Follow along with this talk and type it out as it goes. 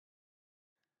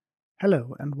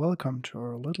Hello and welcome to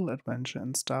our little adventure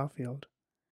in Starfield.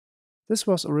 This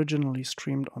was originally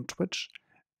streamed on Twitch,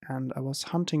 and I was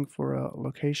hunting for a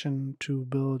location to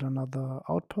build another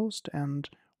outpost, and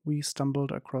we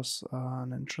stumbled across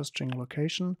an interesting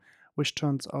location, which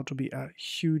turns out to be a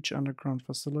huge underground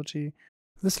facility.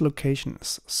 This location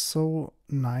is so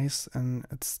nice in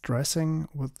its dressing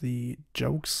with the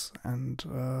jokes and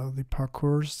the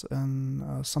parkours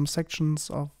in some sections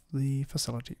of the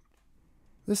facility.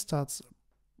 This starts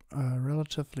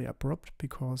relatively abrupt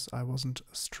because I wasn't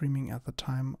streaming at the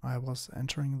time I was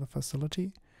entering the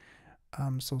facility,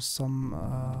 so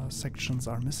some sections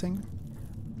are missing.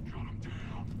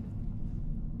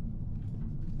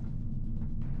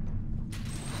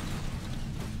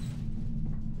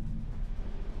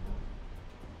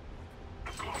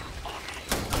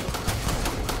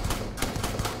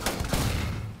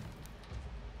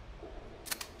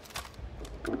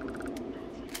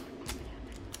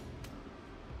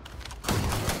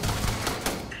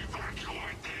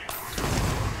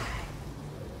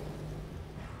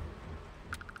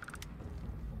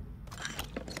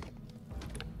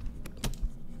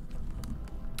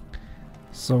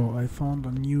 So I found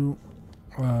a new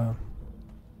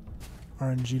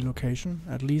RNG location,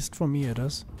 at least for me it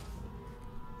is.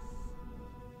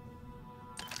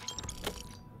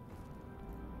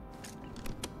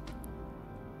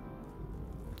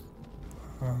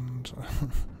 And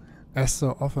as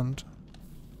so often,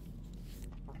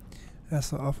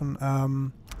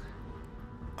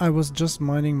 I was just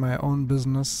minding my own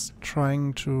business,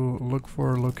 trying to look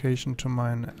for a location to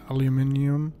mine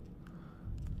aluminium,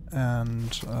 and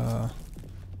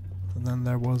then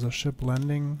there was a ship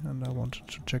landing and I wanted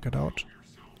to check it out.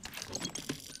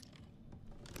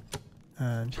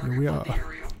 And here we are.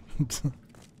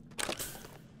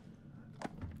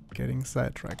 Getting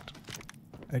sidetracked.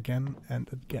 Again and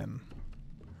again.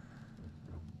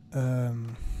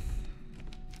 And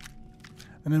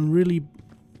I'm really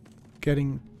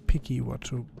getting picky what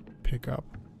to pick up.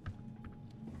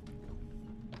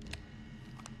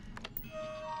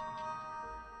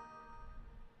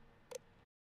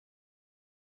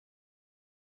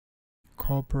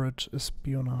 Corporate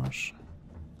espionage.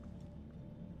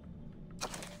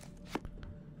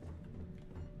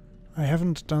 I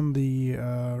haven't done the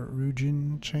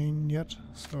Rugin chain yet,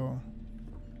 so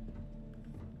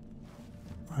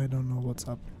I don't know what's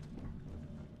up.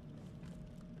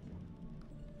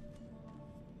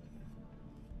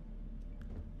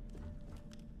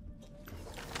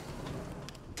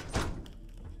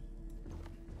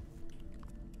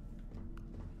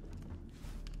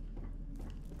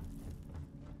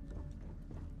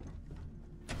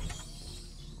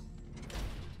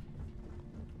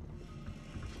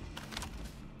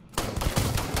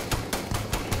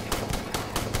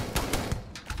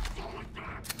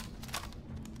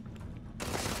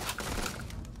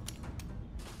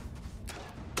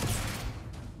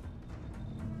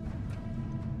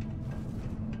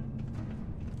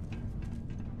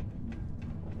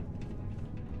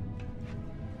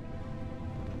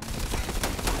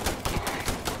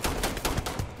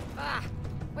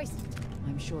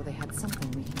 I'm sure they had something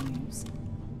we can use.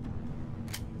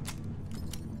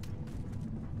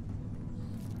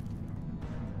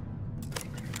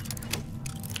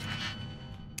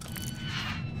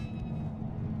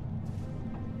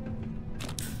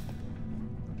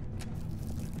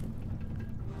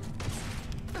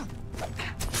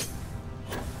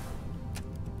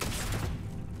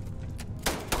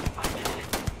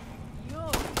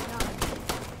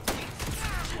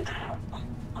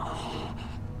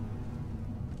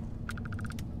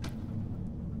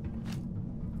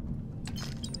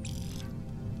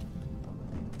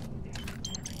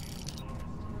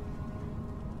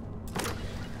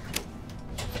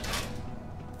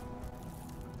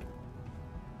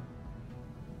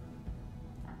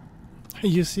 Are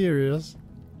you serious?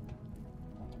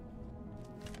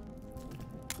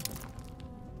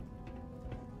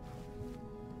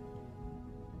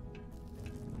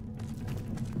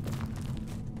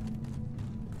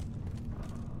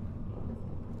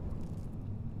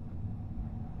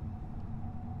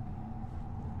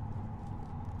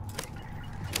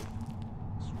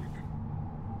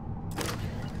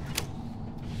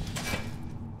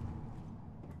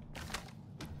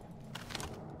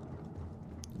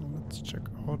 Let's check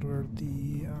out where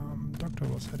the doctor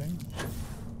was heading.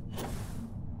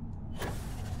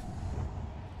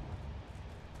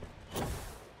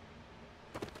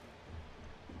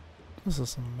 This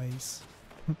is a maze.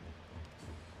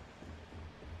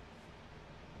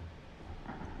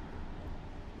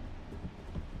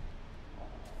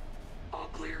 All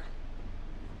clear.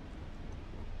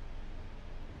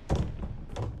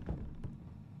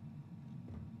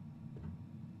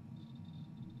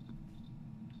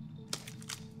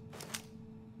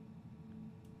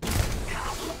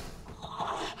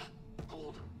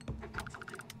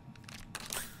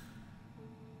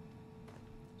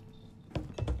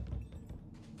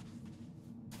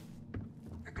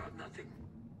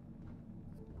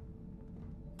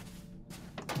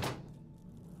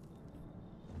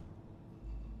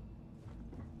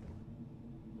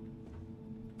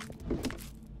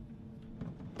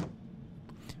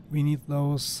 we need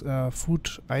those food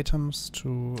items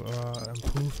to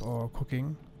improve our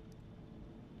cooking.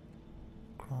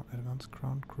 Advanced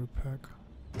ground crew pack.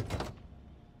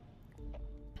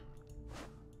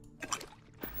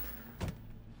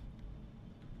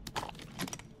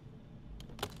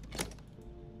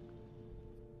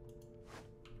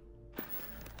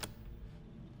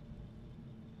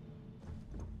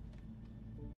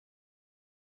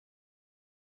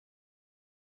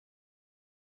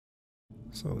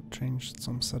 So it changed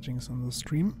some settings in the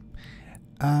stream.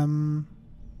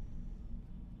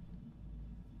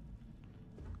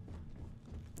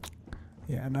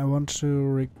 Yeah, and I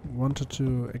wanted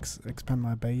to expand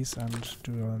my base and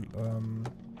do a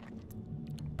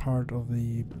part of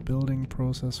the building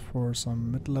process for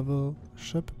some mid-level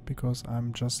ship, because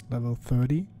I'm just level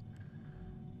 30,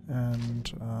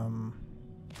 and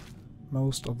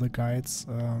most of the guides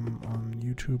on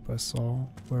YouTube I saw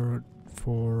were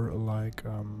for like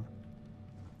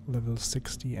level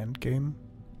 60 endgame,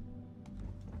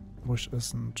 which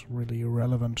isn't really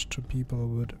relevant to people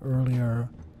with earlier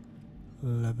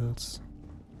levels.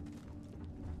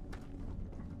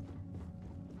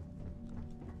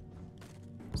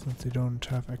 Since they don't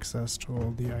have access to all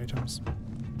the items.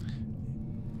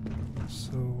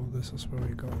 So this is where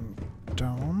we're going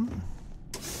down.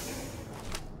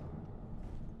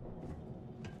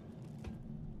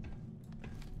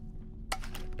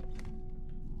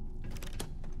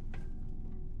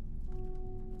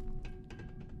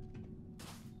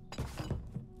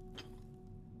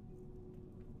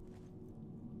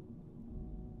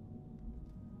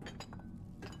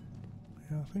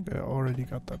 Yeah, I think I already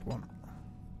got that one.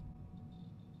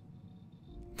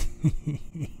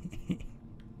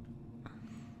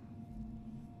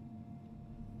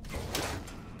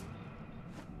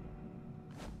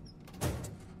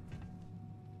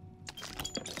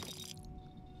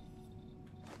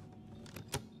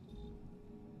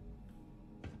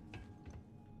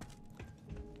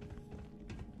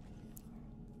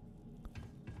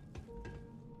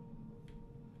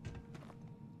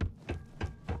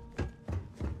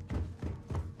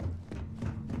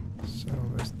 So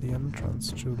where's the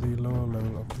entrance to the lower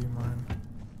level of the mine?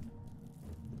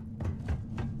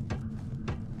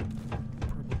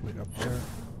 Probably up there.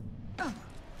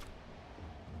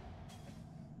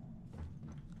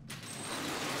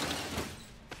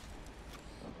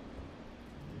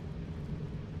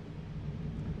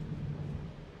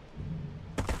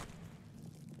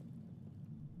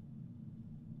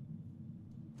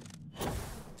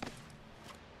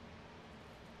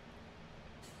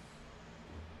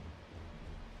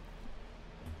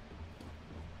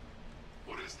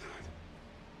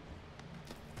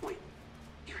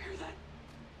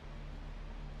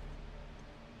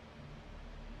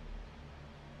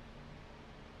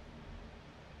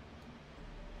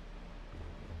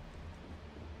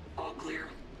 Clear.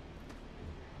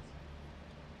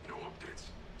 No updates.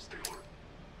 Stay alert.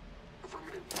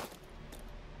 Affirmative.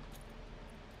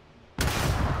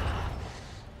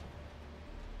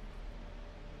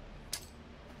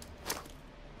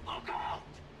 Look out!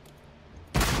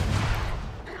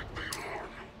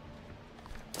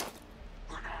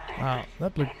 Wow,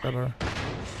 that looked better.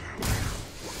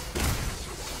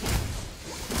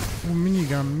 Oh,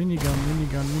 minigun, minigun,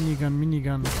 minigun, minigun,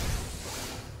 minigun.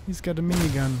 He's got a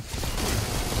minigun.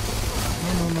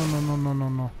 No, no, no, no, no, no, no,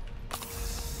 no.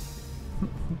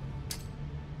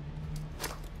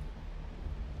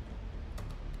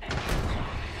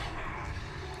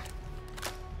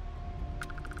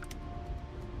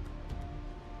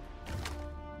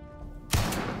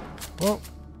 Whoa.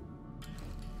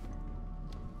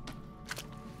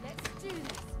 Let's do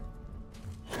this.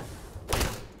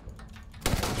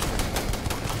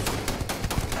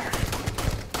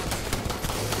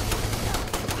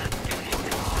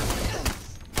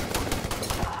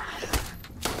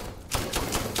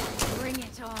 Bring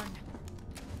it on.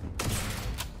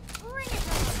 Bring it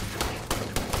on.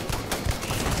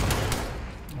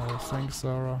 Oh, thanks,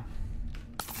 Sarah.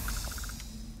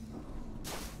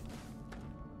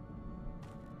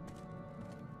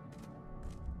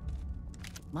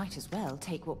 Might as well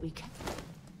take what we can.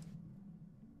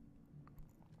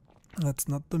 That's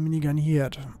not the minigun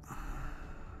yet.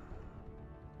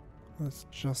 That's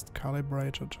just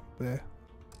calibrated there.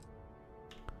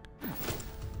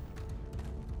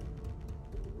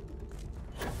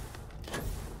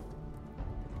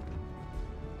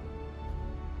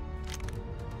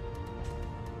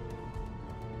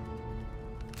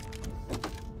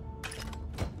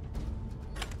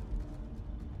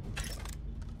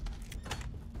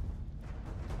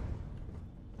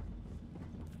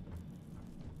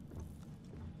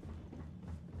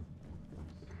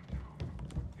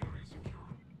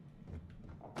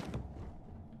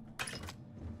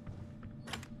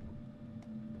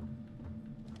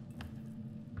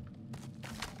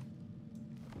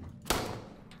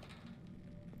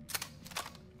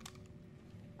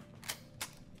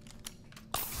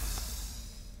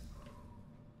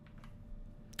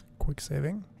 quick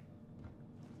saving.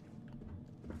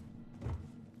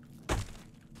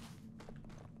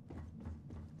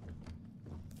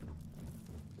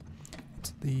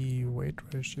 What's the weight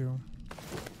ratio?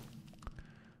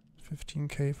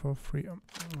 15k for free.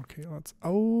 Okay, let's.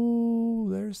 Oh,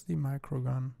 there's the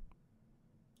microgun.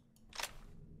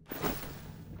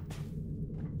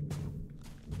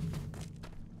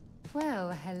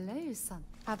 Well, hello, son.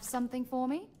 Have something for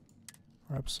me?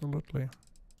 Absolutely.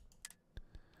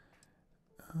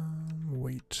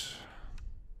 Wait.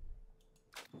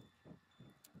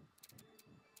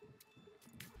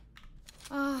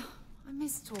 Ah, I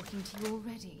miss talking to you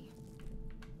already.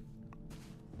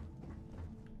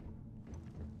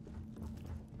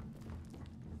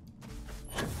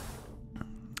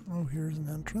 Oh, here's an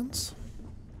entrance.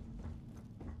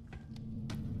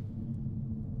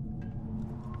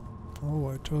 Oh,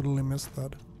 I totally missed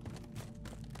that.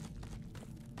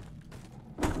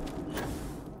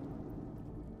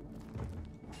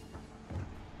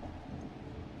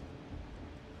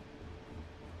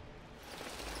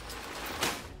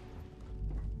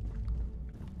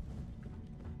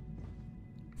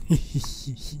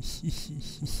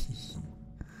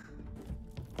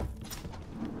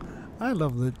 I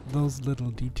love those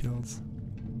little details.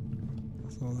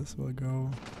 So this will go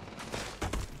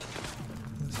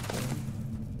this way.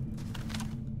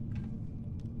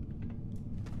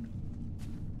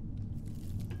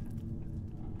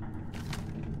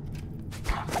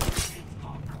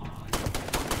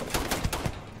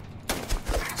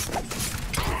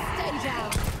 Stay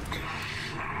down!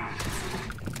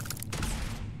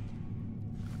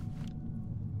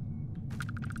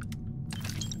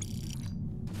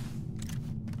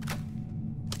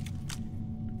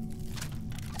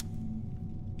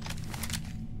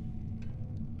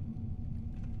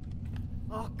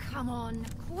 Oh, come on.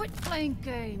 Quit playing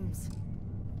games.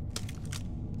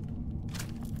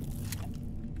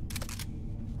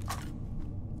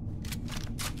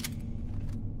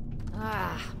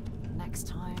 Ah, next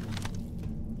time.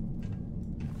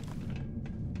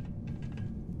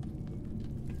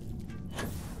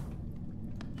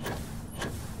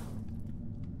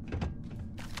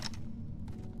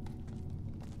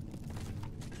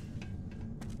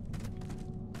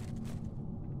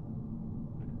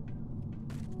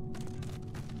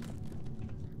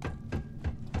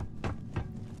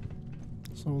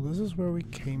 So this is where we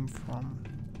came from.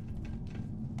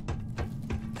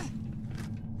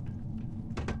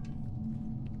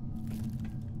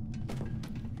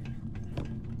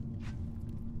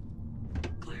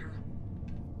 Clear.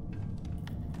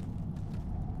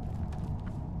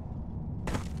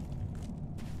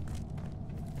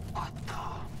 What the?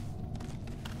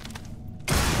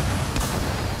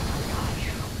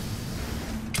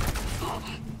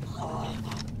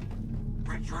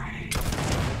 Retreat.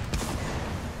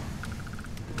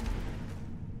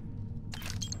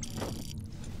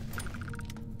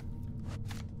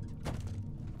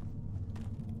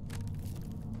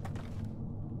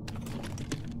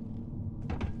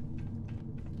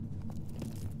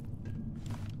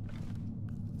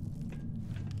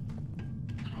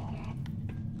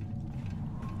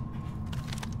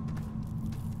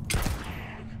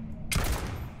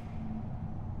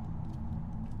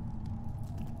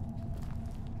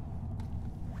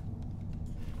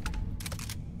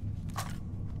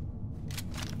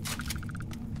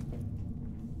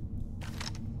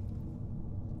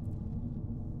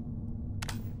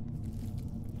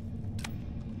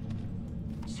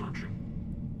 Searching.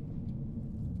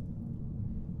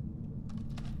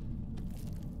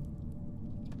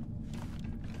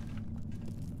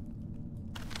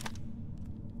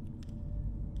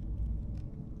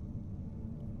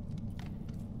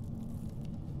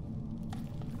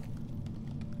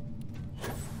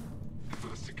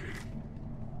 Investigating.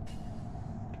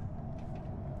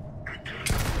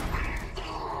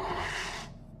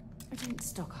 I didn't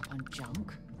stock up on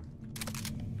junk.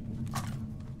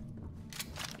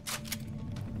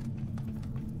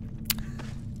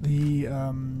 The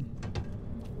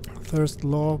Thirst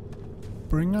Law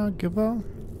Bringer Giver?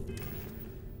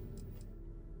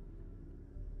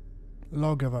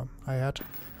 Lawgiver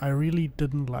I really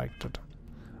didn't like it.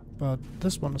 But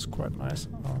this one is quite nice.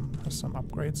 Has some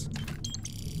upgrades.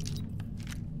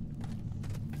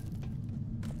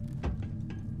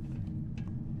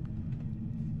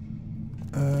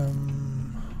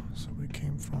 So we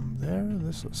came from there.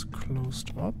 This is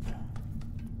closed up.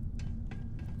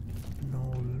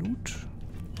 No loot.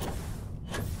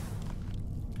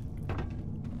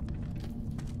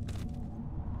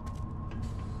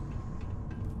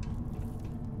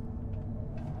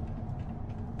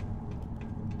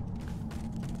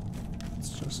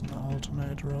 Let's is an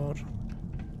alternate route.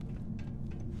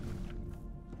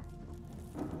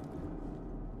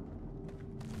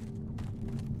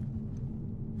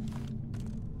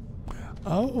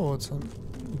 Oh, it's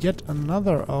yet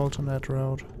another alternate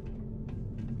route.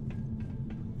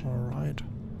 Alright.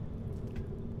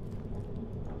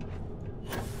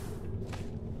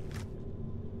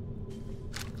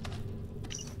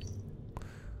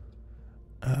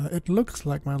 It looks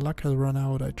like my luck has run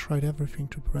out. I tried everything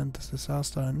to prevent this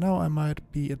disaster, and now I might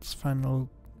be its final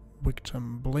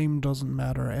victim. Blame doesn't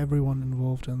matter. Everyone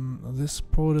involved in this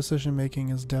poor decision making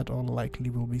is dead or likely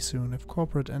will be soon. If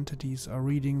corporate entities are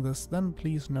reading this, then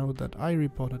please note that I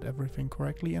reported everything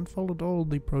correctly and followed all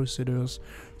the procedures,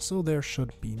 so there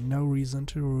should be no reason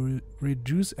to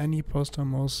reduce any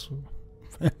posthumous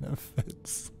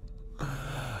benefits.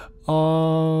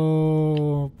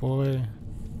 Oh boy.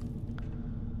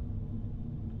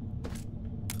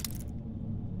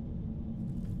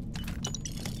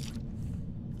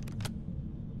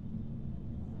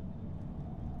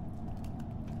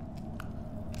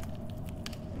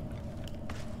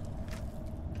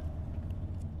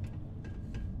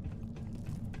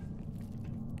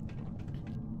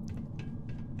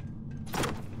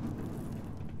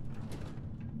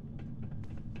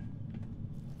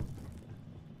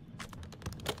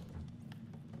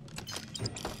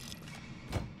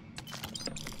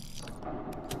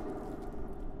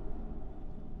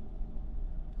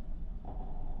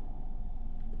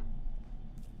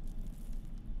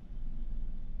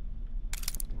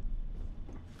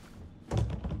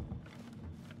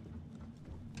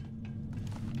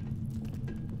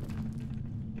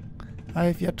 I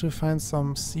have yet to find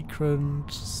some secret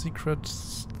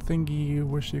thingy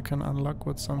which you can unlock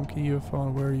with some key you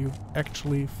found where you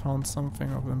actually found something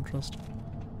of interest.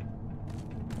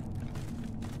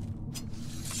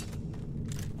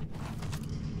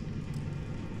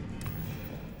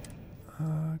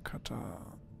 Cutter.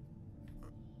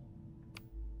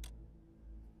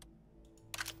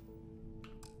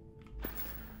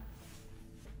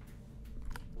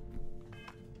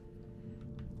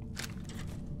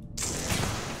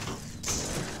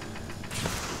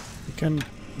 Can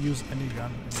use any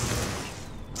gun in the world.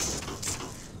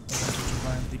 I wanted to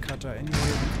find the cutter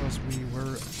anyway because we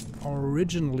were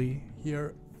originally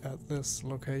here at this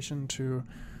location to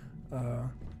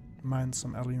mine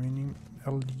some aluminium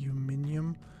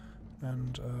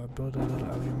and build a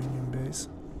little aluminium base.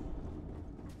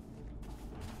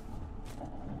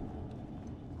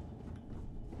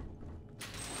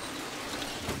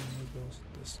 And where goes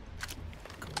this?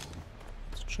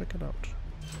 Let's check it out.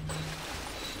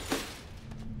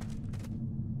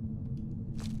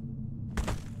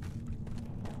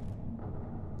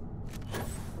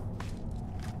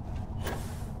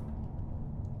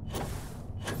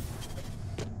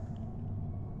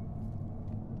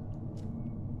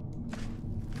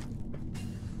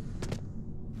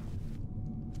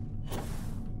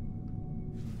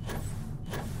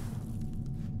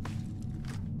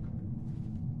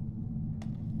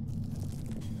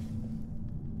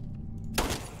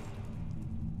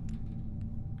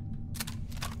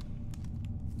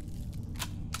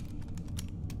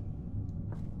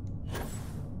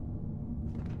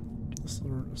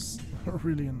 This is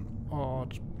really an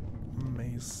odd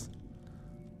maze.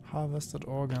 Harvested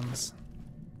organs.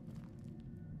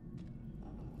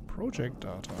 Project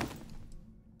data.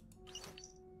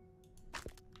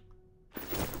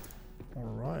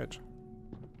 Alright.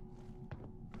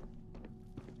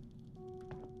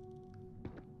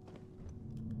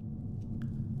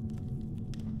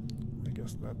 I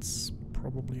guess that's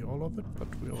probably all of it, but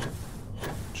we'll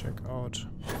check out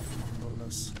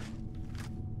nonetheless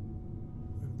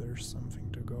if there's something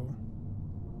to go.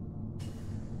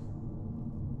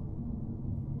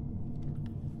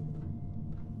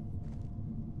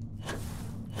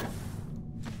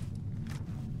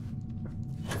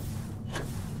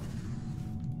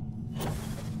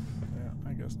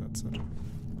 That's it.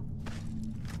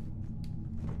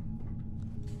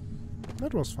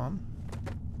 That was fun.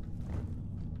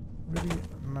 Really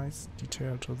nice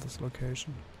detail to this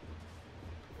location.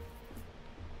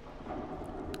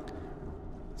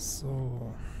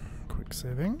 So, quick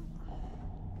saving.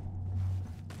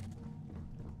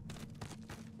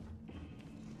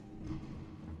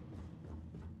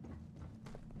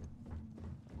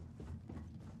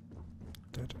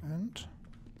 Dead end.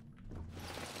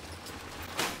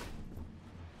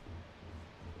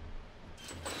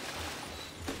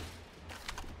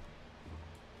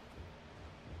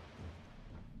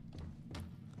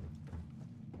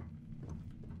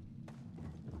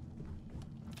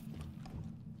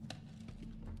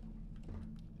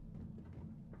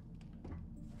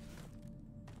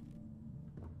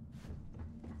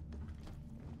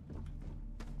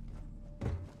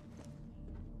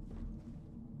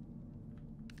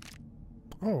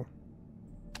 Oh.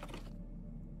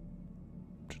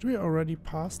 Did we already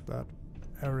pass that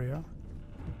area?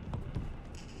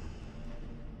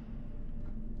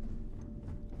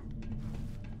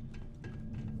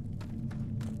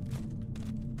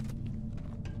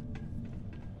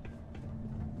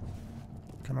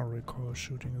 Cannot recall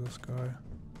shooting this guy.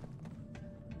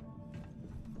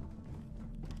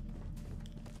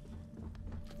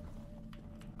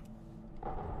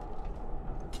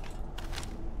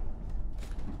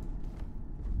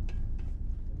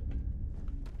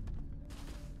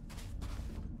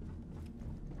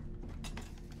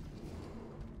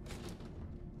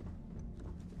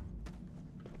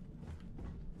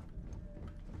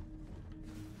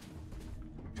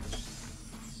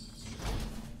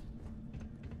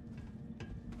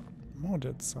 More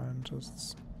dead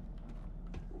scientists.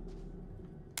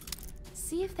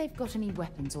 See if they've got any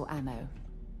weapons or ammo.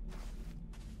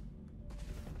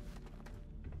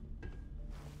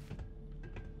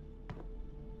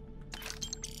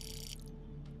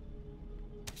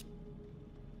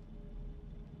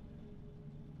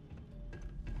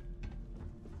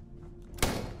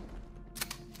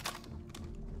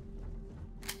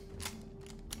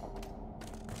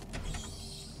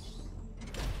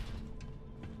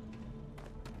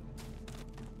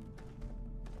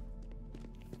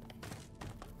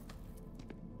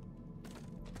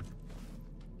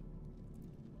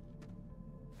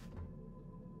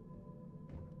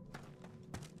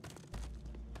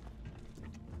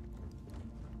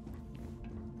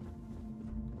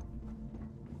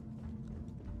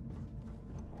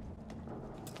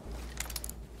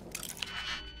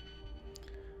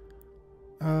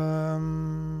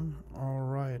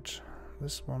 Alright.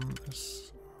 This one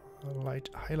is light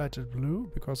highlighted blue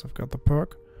because I've got the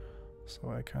perk. So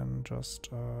I can just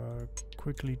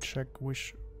quickly check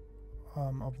which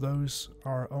of those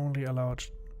are only allowed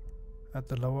at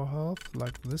the lower half.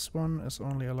 Like this one is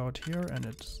only allowed here, and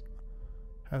it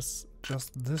has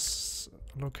just this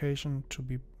location to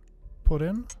be put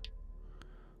in.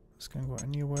 This can go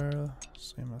anywhere,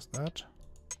 same as that.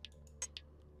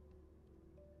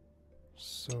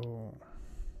 So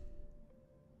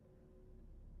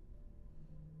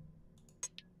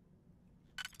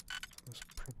this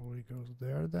probably goes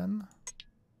there then.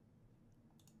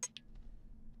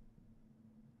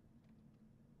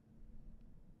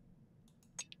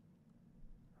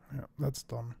 Yeah, that's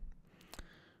done.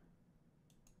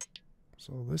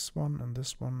 So this one and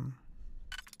this one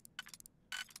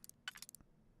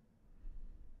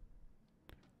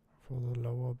for the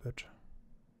lower bit.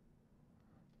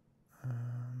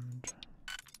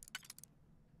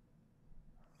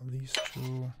 And these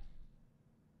two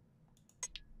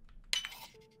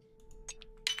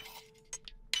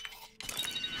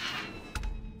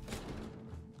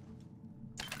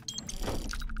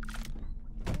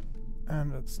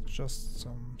and it's just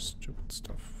some stupid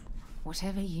stuff.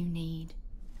 Whatever you need.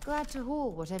 Glad to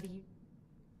haul whatever you...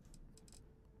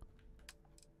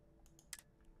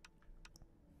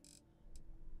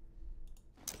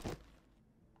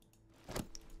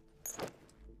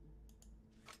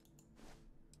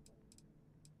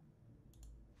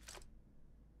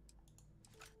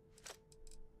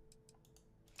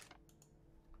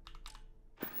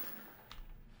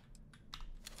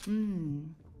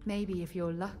 Maybe if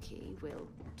you're lucky, we'll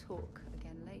talk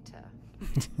again later.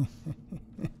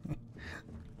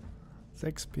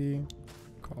 6p,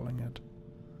 calling it.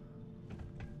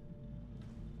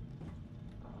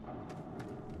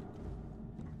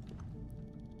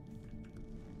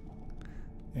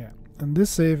 Yeah, and this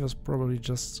save is probably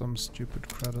just some stupid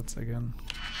credits again.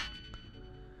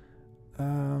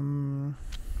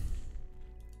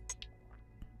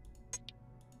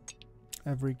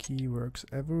 Every key works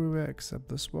everywhere except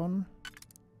this one.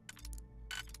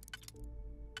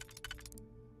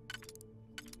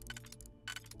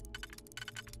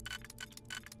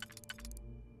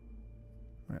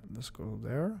 Yeah, this goes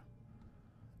there.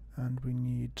 And we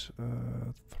need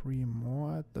 3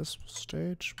 more at this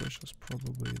stage, which is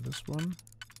probably this one.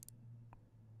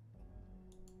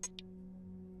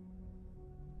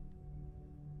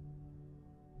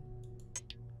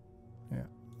 Yeah,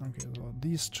 okay, so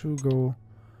these two go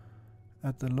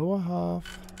at the lower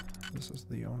half. This is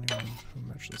the only one who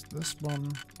matches this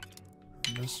one,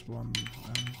 and this one,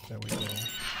 and there we go.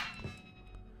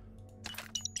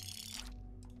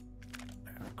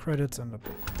 Yeah, credits and the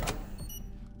book.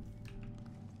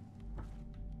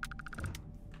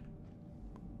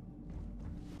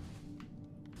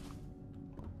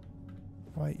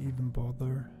 Why even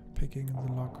bother picking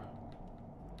the lock?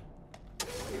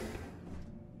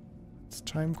 It's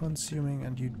time consuming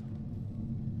and you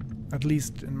At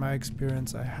least in my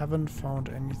experience, I haven't found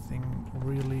anything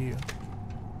really of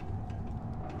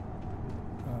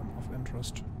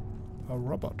interest. A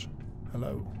robot.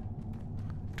 Hello.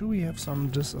 Do we have some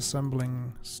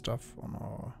disassembling stuff on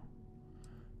our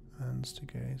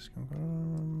instigate?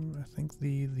 I think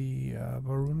the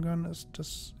Varun gun is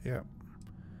just, yeah.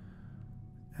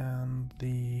 And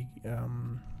the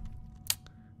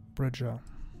Bridger.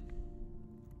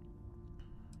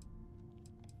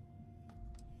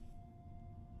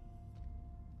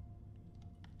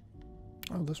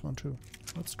 Oh, this one too.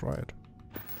 Let's try it.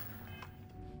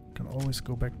 Can always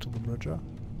go back to the Bridger.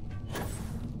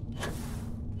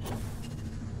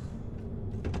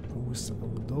 Oh, so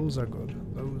those are good.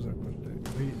 Those are good.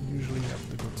 They usually have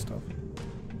the good stuff.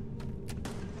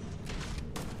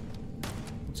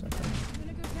 What's happening? I'm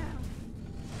gonna go down.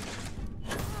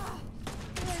 Ah,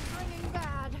 it's ringing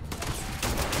bad.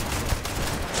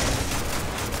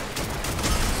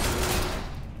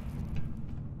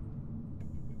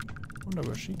 Wonder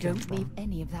where she came Don't from. leave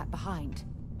any of that behind.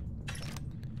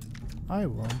 I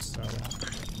won't, Sarah.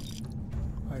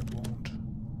 I won't.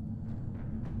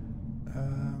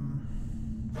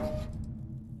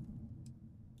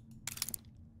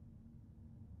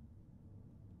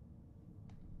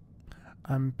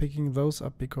 I'm picking those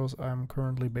up because I'm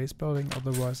currently base building,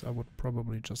 otherwise I would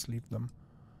probably just leave them.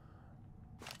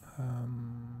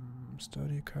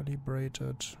 Study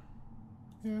calibrated.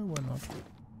 Yeah, why not?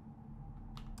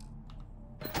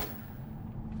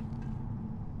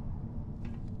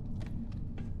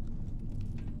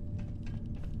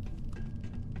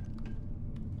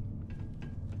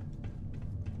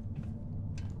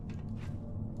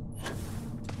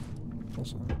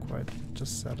 Also, I'm quite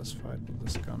dissatisfied with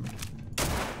this gun.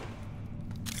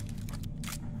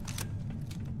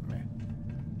 Meh.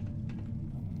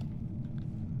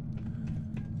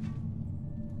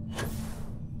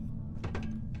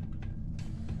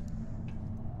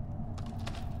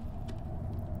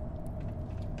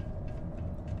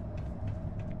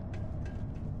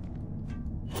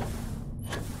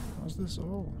 Was this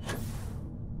all?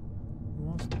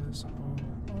 Was this all?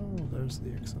 Oh, there's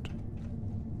the exit.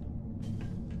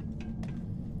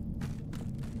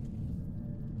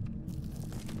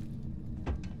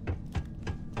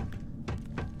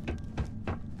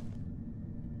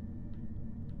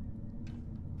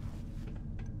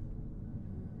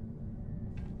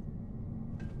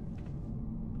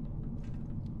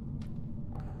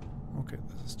 Okay,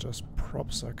 this is just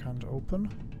props I can't open.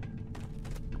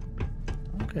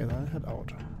 Okay, then head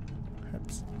out.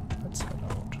 Let's head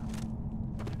out.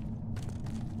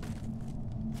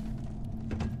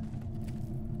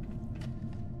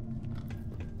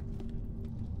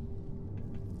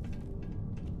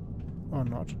 Or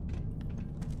not.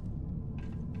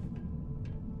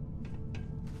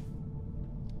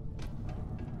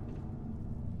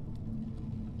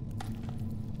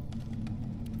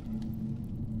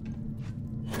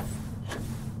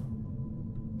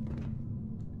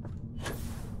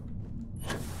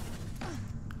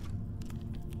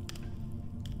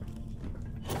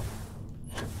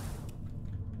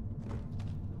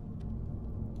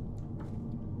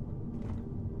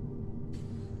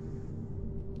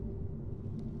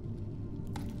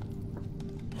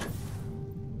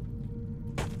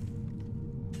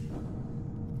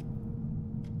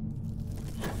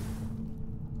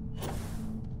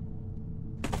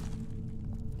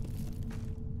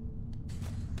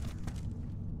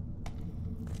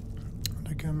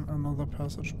 Again, another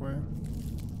passageway.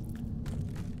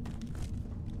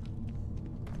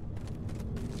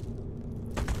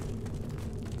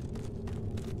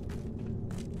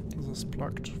 This is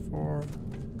plugged for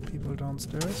people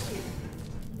downstairs.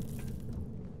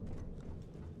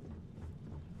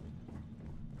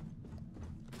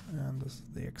 And this is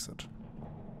the exit.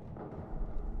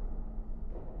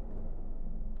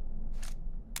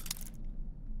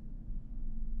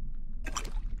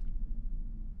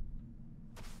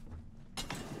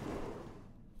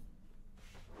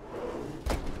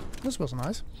 This was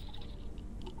nice.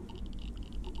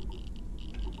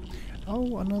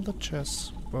 Oh, another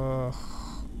chess.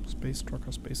 Space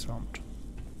trucker, space helmet.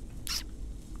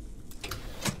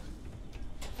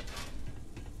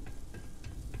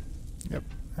 Yep,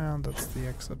 and that's the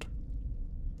exit.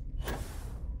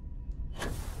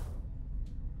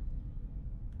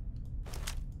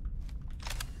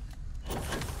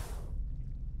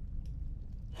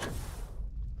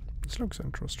 This looks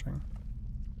interesting.